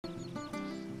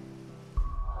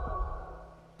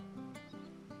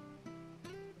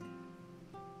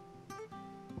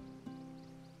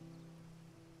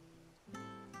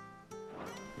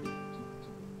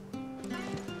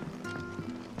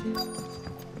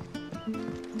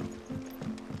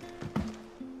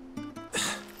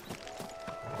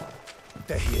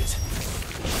There he is.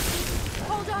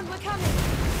 Hold on, we're coming!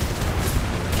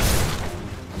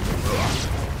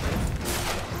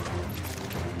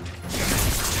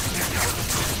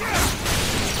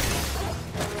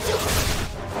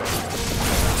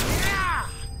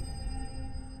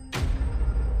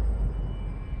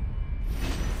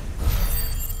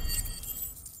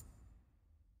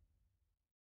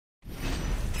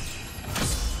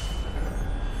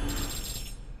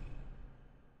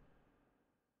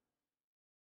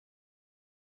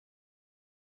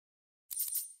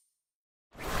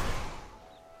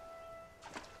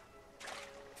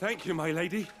 Thank you, my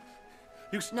lady.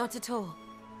 Not at all.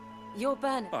 You're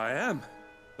Bernard. I am.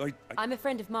 I'm a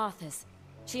friend of Martha's.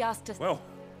 She asked us... Well,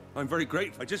 I'm very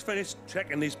grateful. I just finished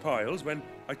checking these piles when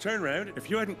I turned round. If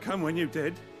you hadn't come when you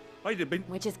did, I'd have been...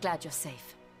 We're just glad you're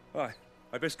safe. I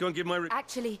best go and give my...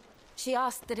 Actually, she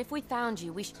asked that if we found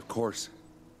you, we should... Of course.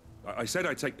 I said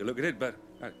I'd take a look at it, but...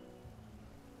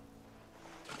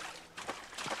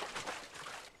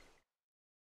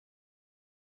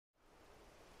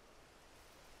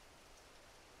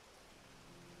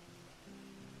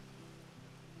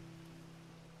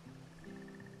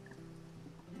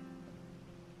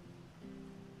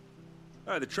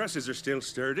 The trusses are still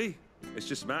sturdy. It's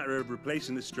just a matter of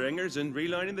replacing the stringers and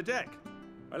relining the deck.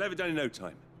 I'll have it done in no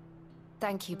time.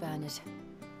 Thank you, Bernard.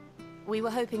 We were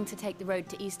hoping to take the road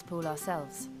to Eastpool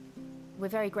ourselves. We're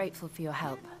very grateful for your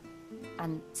help.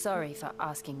 And sorry for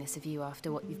asking this of you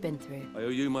after what you've been through. I owe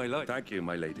you my life. Thank you,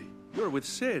 my lady. You're with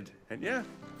Sid, ain't ya?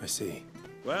 I see.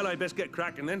 Well, I best get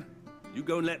cracking then. You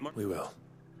go and let We will.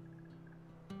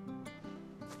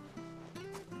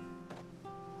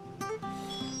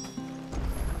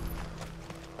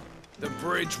 The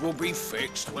bridge will be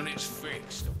fixed when it's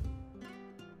fixed.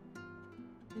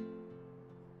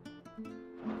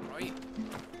 Right?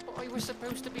 I was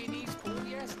supposed to be in Eastpool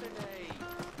yesterday.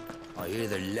 I hear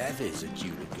the levies are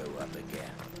due to go up again.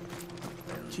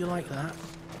 Do you like that?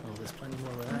 Oh, there's plenty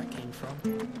more where that came from.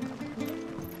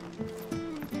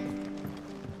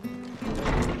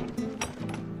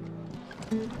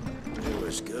 It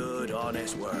was good,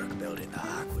 honest work building the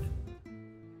aqueduct.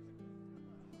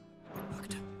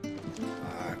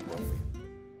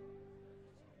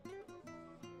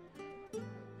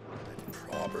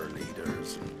 Proper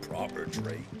leaders and proper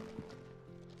trade.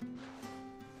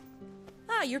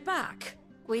 Ah, you're back.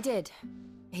 We did.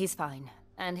 He's fine.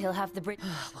 And he'll have the bridge...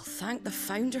 Well, thank the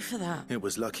Founder for that. It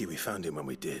was lucky we found him when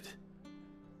we did.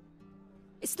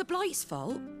 It's the Blight's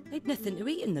fault. They'd nothing to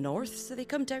eat in the north, so they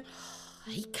come down...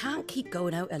 He can't keep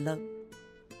going out alone.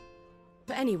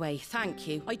 But anyway, thank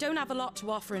you. I don't have a lot to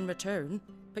offer in return,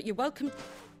 but you're welcome.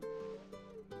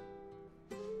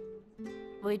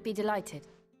 We'd be delighted.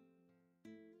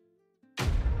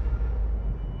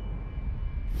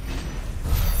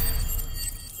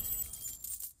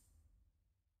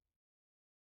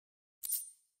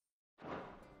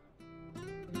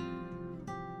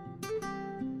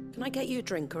 Can I get you a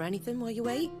drink or anything while you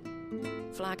wait?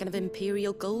 Flagon of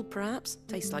Imperial Gold, perhaps?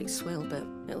 Tastes like swill, but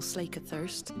it'll slake a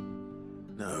thirst.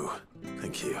 No,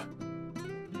 thank you.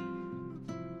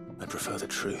 I prefer the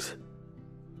truth.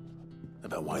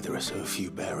 About why there are so few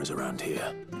bearers around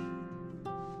here.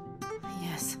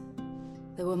 Yes.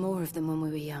 There were more of them when we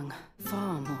were young.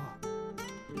 Far more.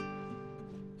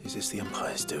 Is this the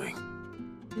Empire's doing?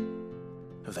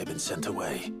 Have they been sent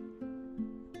away?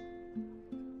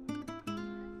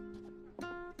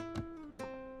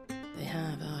 They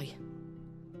have, aye.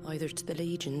 Either to the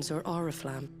Legions or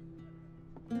Oriflamme.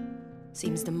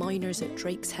 Seems the miners at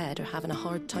Drake's Head are having a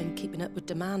hard time keeping up with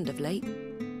demand of late,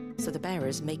 so the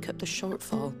bearers make up the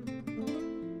shortfall.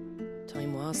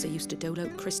 Time was they used to dole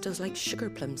out crystals like sugar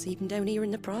plums even down here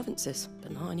in the provinces,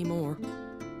 but not anymore.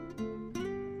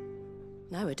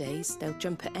 Nowadays, they'll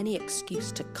jump at any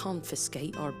excuse to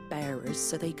confiscate our bearers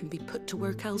so they can be put to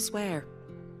work elsewhere.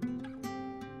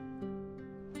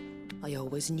 I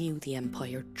always knew the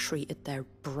Empire treated their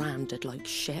branded like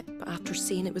shit, but after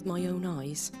seeing it with my own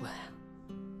eyes, well...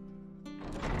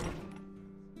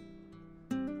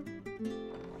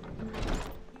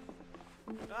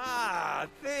 Ah,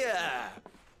 Thea!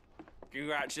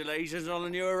 Congratulations on the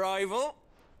new arrival.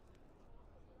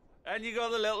 And you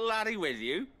got the little laddie with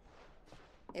you?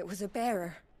 It was a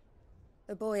bearer.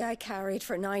 The boy I carried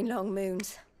for 9 long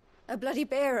moons. A bloody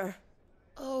bearer.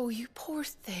 Oh, you poor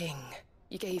thing.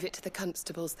 You gave it to the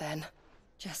constables then?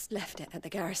 Just left it at the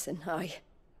garrison, aye.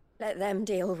 Let them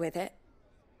deal with it.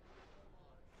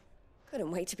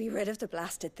 Couldn't wait to be rid of the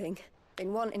blasted thing.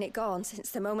 Been wanting it gone since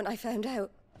the moment I found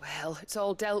out. Well, it's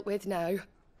all dealt with now.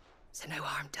 So no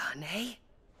harm done, eh?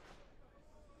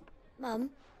 Mum,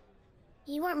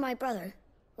 he weren't my brother,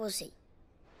 was he?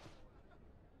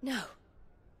 No.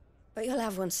 But you'll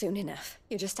have one soon enough.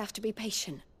 You just have to be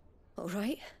patient. All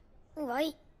right? All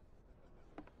right.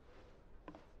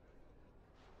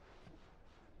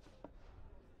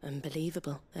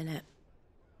 Unbelievable, innit?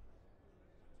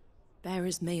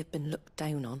 Bearers may have been looked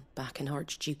down on back in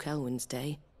Archduke Elwin's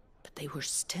day, but they were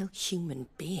still human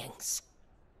beings.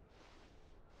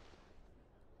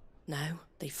 Now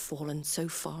they've fallen so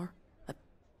far, a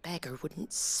beggar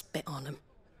wouldn't spit on them.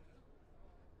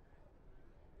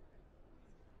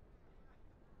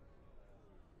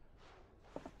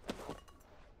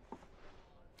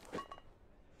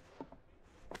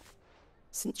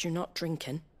 Since you're not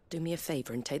drinking, do me a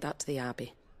favour and take that to the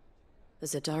Abbey.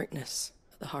 There's a darkness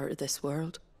at the heart of this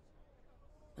world,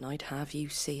 and I'd have you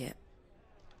see it.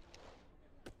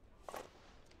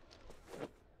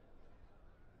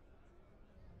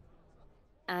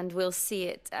 And we'll see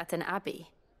it at an abbey?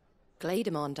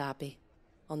 Glademond Abbey,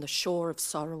 on the shore of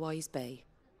Sorrowise Bay.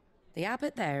 The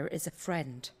abbot there is a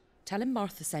friend. Tell him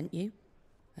Martha sent you,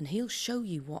 and he'll show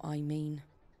you what I mean.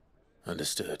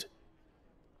 Understood.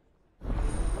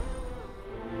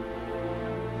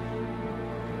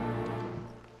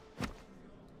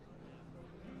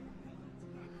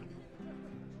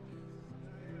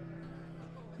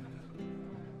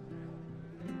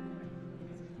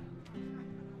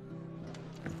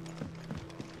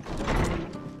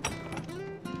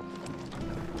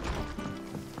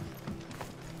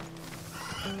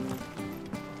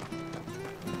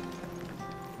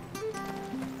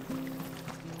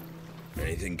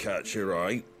 Anything catch your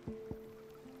eye?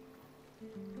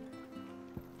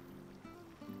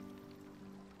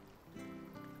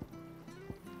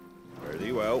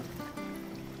 Very well.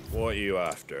 What are you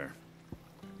after?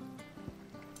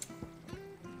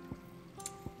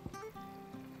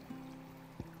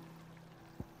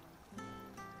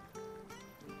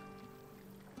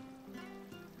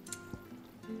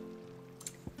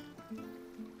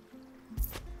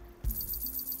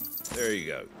 There you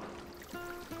go.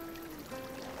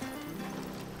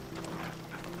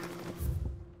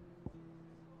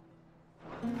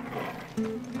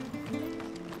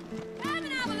 Come and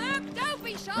have a look, don't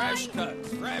be shy! Fresh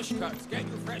cuts, get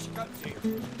your fresh cuts here.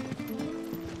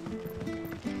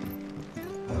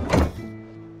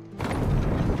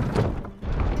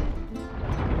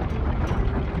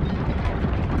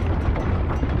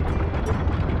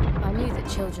 I knew that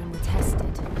children were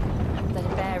tested, that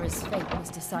a bearer's fate was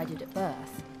decided at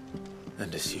birth.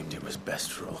 And assumed it was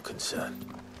best for all concerned.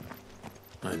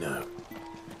 I know.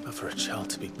 But for a child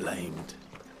to be blamed,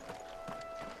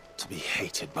 to be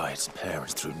hated by its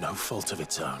parents through no fault of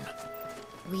its own.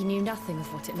 We knew nothing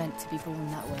of what it meant to be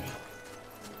born that way,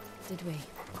 did we?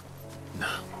 No.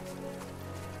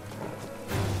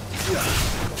 You're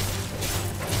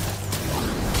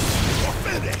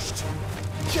finished!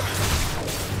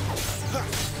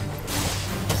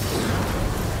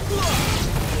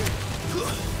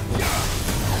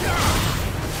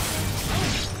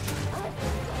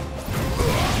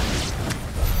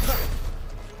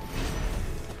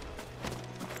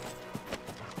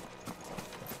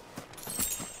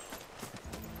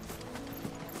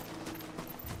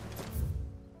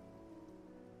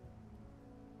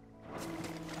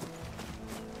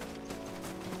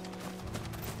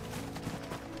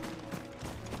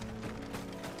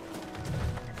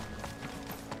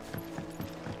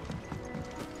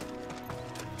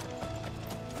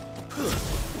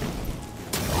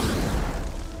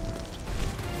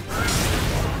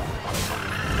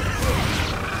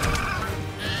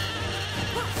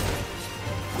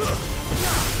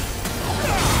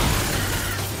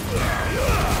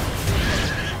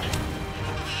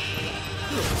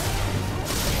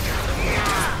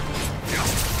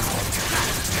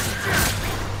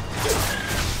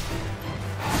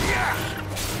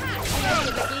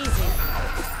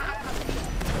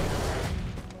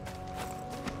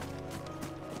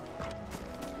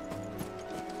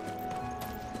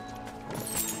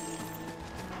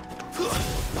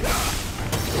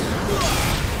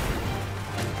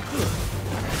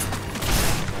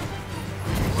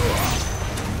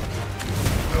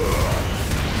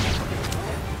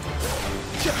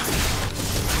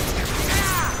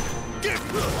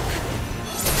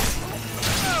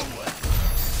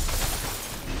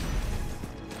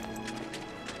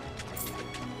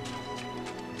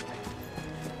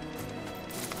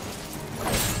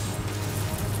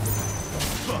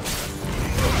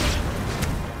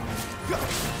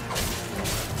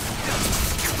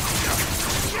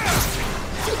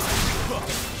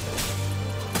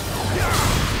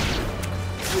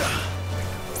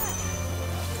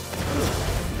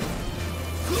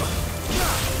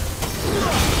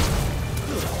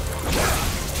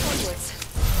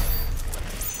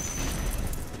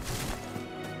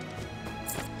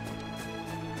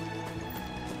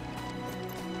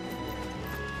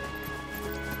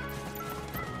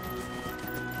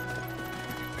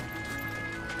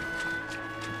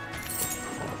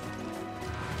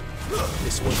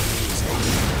 This wasn't easy.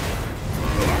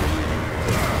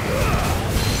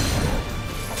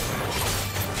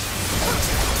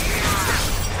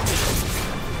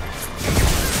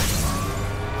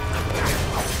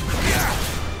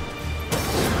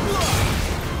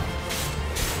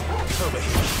 Over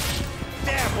here.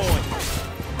 There, boy!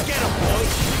 Get him, boy!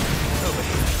 Over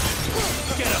here.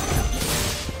 Get him!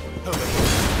 Over here.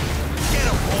 Get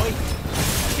him, boy!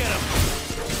 Get him!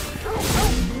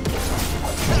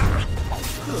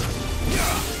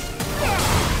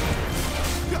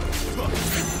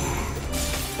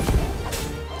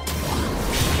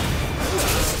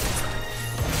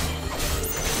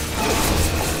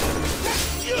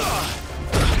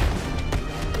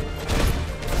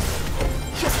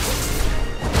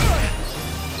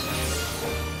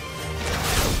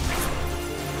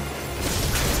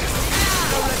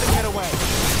 Don't let them get away!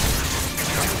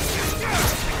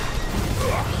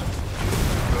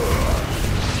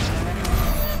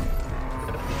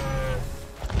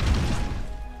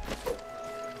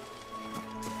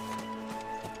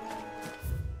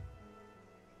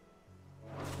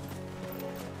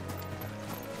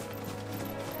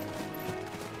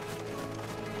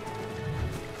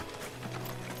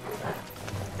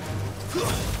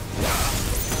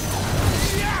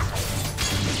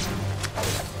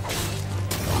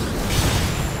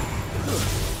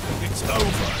 It's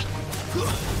over.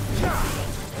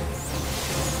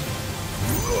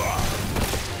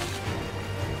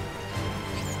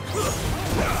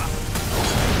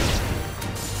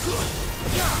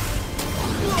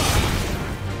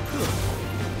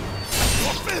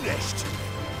 You're finished.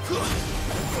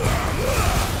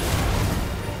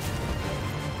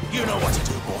 You know what to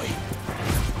do, boy.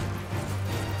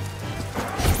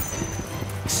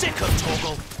 Sick of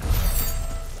Torgal.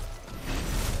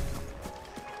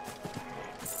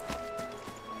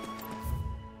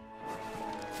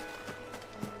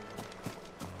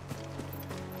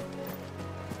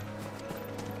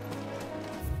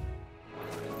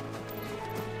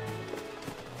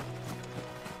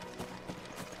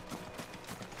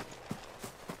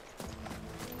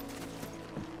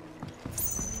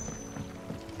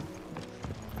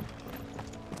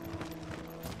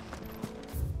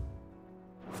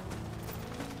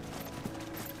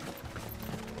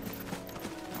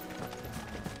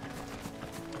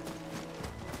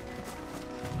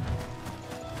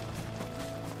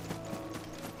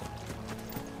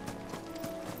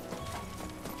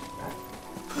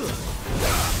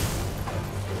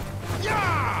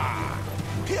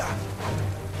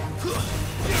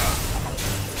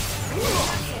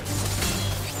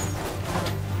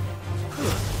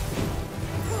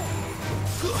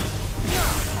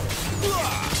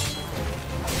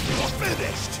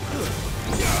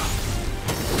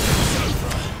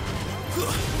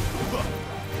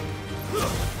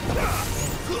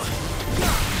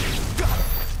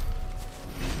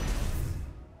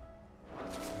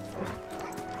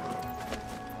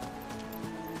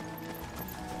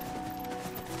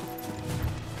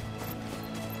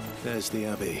 There's the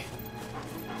Abbey.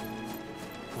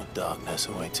 What darkness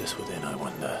awaits us within, I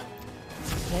wonder.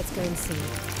 Let's go and see.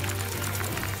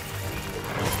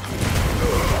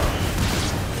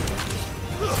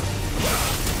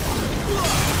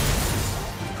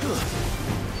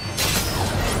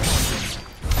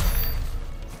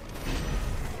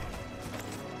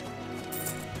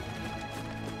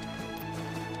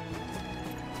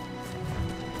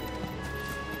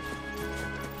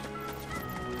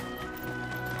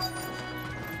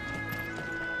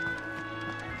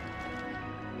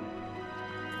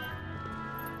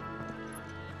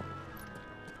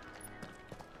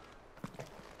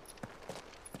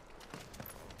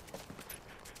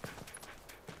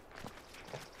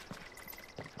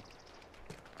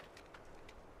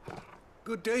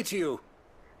 Good day to you.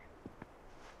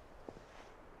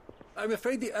 I'm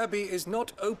afraid the Abbey is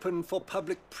not open for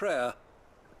public prayer.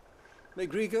 May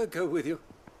Griga go with you?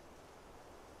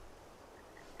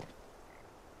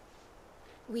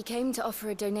 We came to offer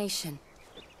a donation.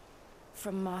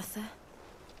 From Martha.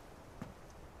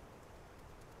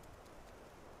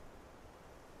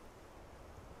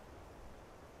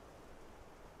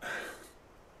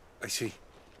 I see.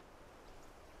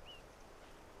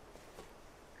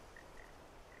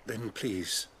 Then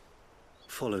please,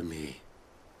 follow me.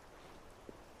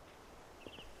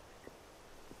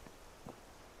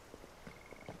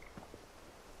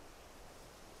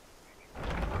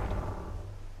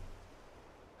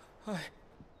 I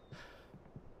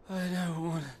don't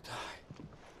want to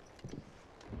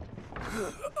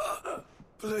die.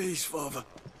 Please, Father.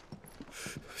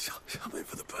 Come in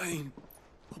for the pain.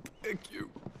 I beg you.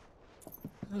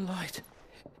 The light,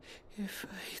 it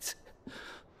fades.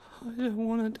 I don't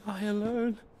want to die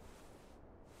alone.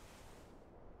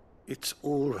 It's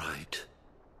all right.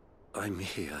 I'm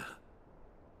here.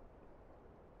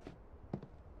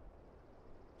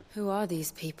 Who are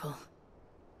these people?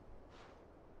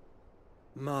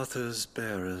 Martha's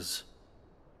bearers.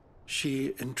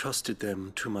 She entrusted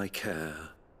them to my care,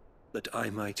 that I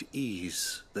might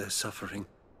ease their suffering.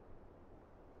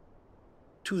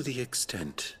 To the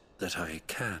extent that I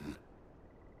can,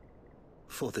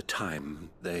 for the time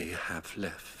they have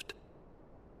left.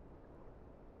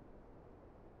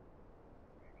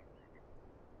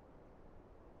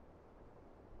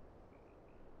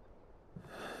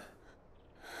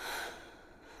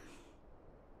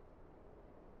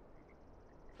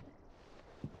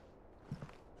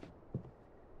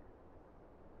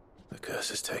 The curse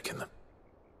has taken them.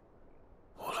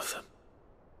 All of them.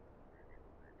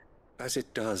 As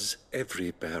it does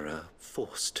every bearer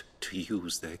forced to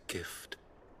use their gift.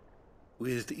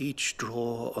 With each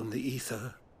draw on the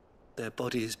ether, their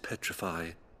bodies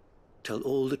petrify, till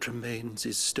all that remains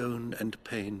is stone and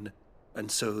pain, and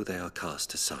so they are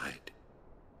cast aside.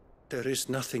 There is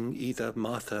nothing either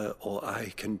Martha or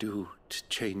I can do to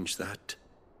change that,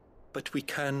 but we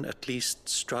can at least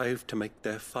strive to make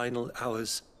their final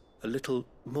hours a little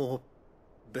more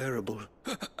bearable.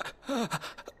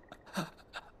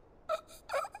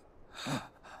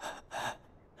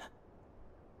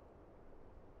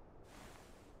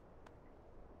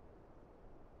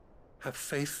 Have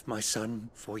faith, my son,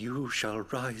 for you shall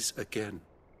rise again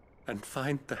and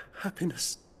find the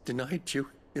happiness denied you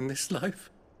in this life.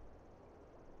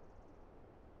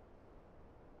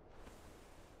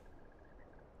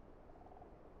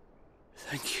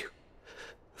 Thank you,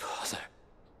 Father.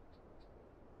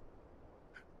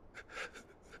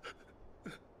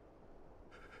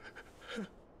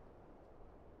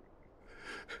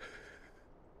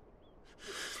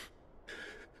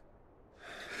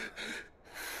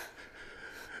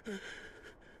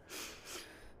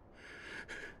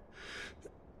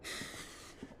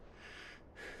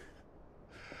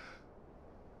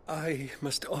 I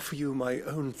must offer you my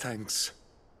own thanks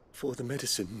for the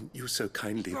medicine you so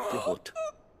kindly brought.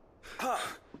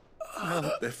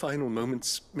 Now their final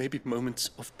moments may be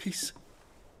moments of peace.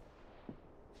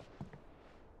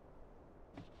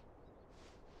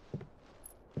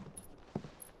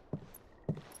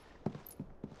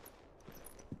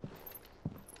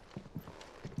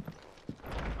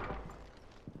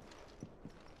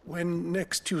 When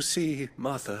next you see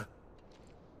Martha,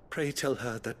 pray tell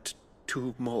her that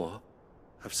 2 more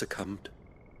have succumbed.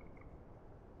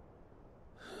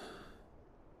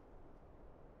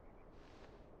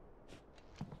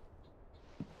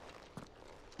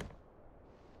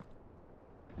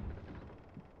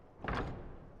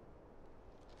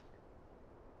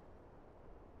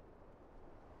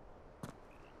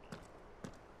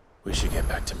 We should get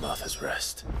back to Martha's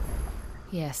Rest.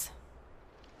 Yes,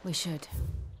 we should.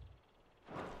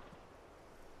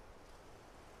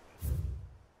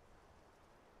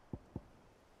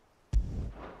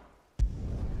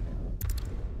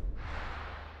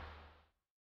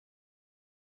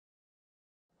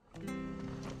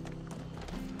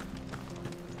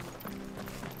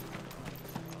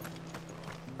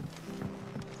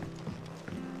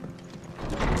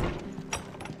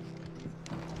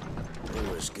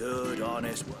 Good,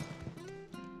 honest work.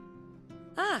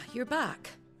 Ah, you're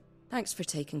back. Thanks for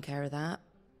taking care of that.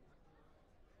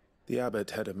 The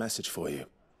abbot had a message for you.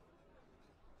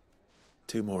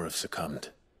 2 more have succumbed.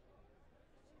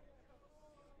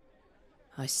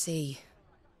 I see.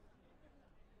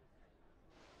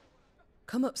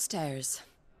 Come upstairs.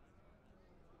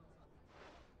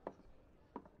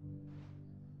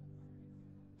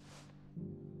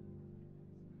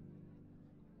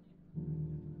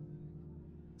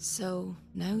 So,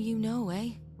 now you know,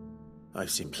 eh?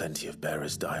 I've seen plenty of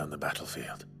bearers die on the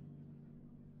battlefield.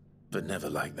 But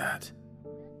never like that.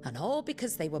 And all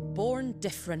because they were born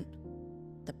different.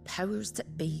 The powers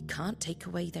that be can't take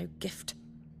away their gift,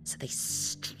 so they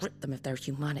strip them of their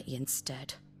humanity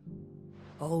instead.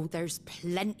 Oh, there's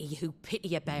plenty who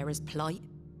pity a bearer's plight.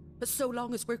 But so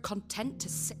long as we're content to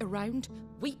sit around,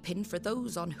 weeping for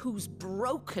those on whose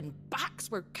broken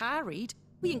backs we're carried,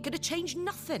 we ain't gonna change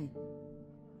nothing.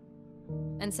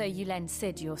 And so you lend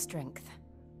Sid your strength?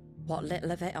 What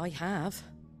little of it I have.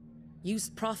 Use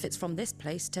profits from this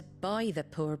place to buy the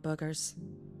poor buggers.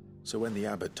 So when the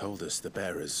abbot told us the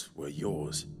bearers were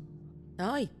yours...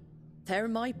 Aye, they're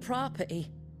my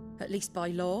property, at least by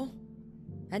law.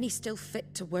 Any still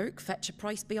fit to work fetch a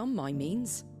price beyond my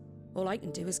means. All I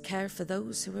can do is care for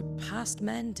those who are past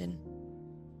mending.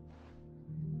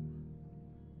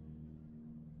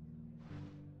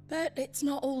 But it's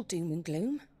not all doom and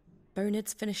gloom.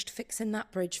 Bernard's finished fixing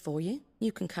that bridge for you.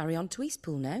 You can carry on to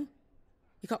Eastpool now.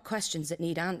 You got questions that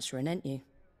need answering, ain't you?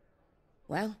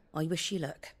 Well, I wish you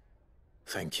luck.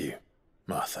 Thank you,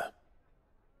 Martha.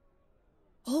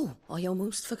 Oh, I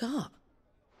almost forgot.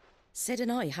 Sid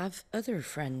and I have other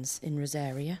friends in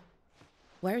Rosaria.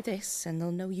 Wear this and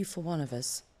they'll know you for one of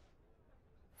us.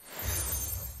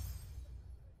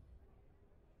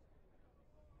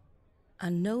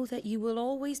 And know that you will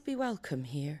always be welcome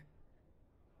here.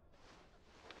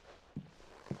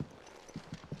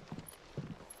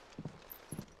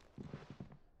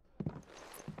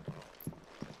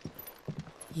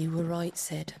 You were right,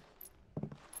 Sid.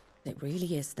 It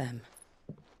really is them.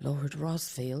 Lord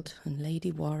Rosfield and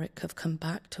Lady Warwick have come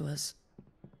back to us.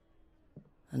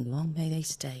 And long may they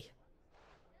stay.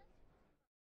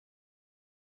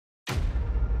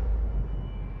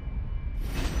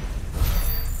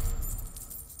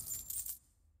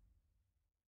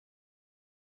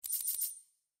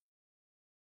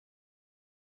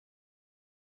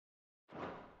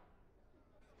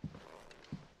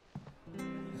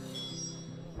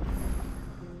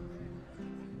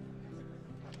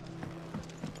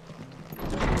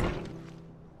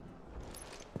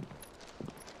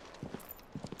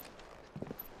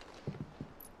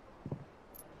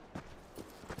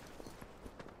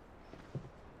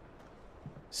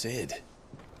 Sid.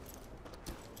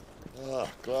 Ah,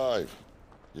 Clive.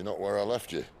 You're not where I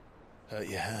left you. Hurt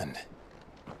your hand.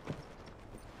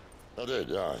 I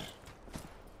did, aye.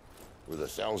 With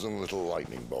 1,000 little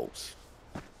lightning bolts.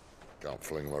 Can't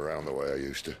fling them around the way I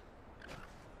used to.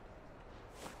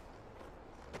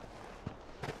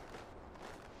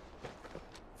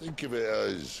 Think of it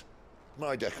as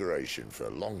my decoration for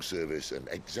long service and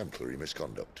exemplary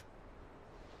misconduct.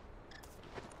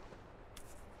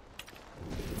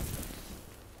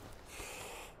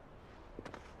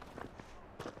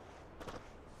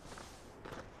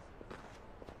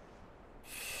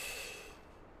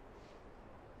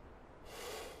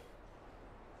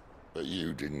 But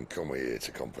you didn't come here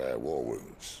to compare war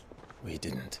wounds. We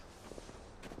didn't.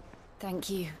 Thank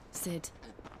you, Sid.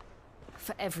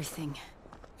 For everything.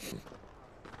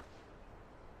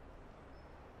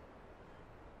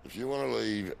 If you want to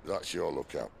leave, that's your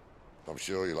lookout. I'm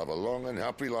sure you'll have a long and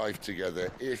happy life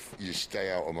together if you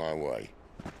stay out of my way.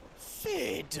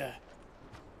 Sid!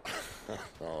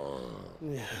 Oh.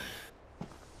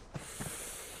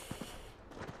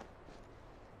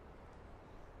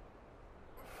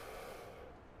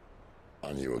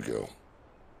 I knew a girl,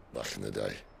 back in the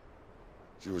day.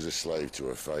 She was a slave to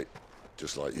her fate,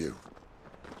 just like you.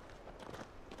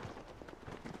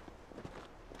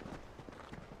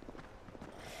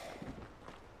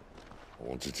 I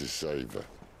wanted to save her.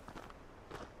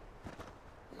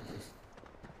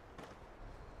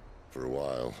 For a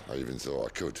while, I even thought I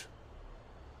could.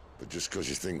 But just because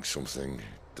you think something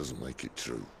doesn't make it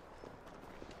true.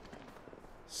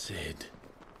 Sid.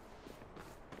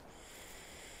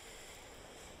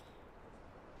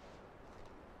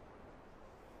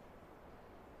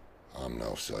 I'm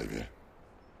no savior.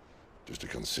 Just a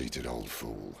conceited old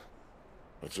fool.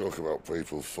 I talk about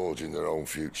people forging their own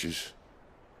futures.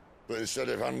 But instead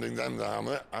of handing them the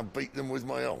hammer, I beat them with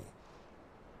my own.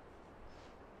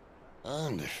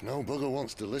 And if no bugger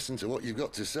wants to listen to what you've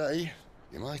got to say,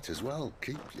 you might as well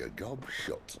keep your gob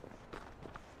shut.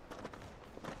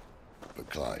 But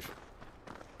Clive,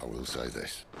 I will say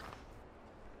this.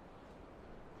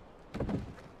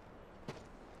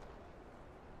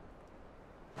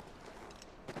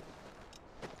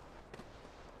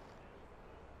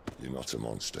 You're not a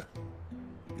monster.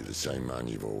 You're the same man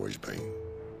you've always been.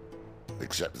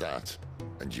 Accept that,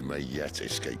 and you may yet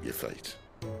escape your fate.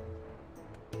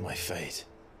 My fate?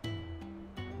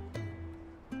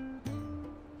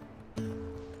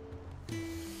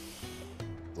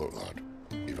 Look, lad,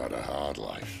 you've had a hard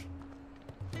life.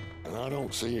 And I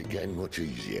don't see it getting much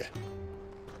easier.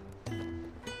 You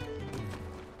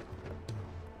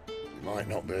might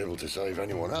not be able to save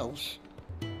anyone else,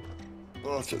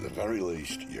 but at the very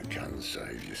least, you can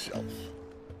save yourself.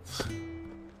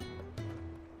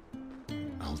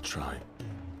 I'll try.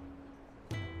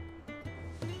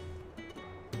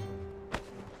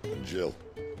 And Jill,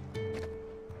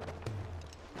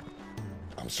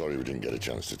 I'm sorry we didn't get a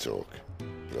chance to talk,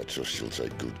 but I trust you'll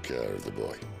take good care of the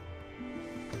boy.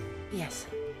 Yes,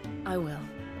 I will.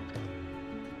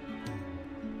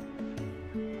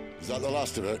 Is that the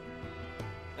last of it?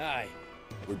 Aye.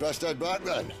 We'd best head back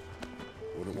then.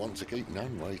 Wouldn't want to keep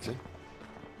Nan waiting.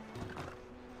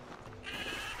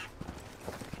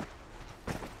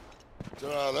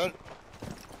 Ta-ra then.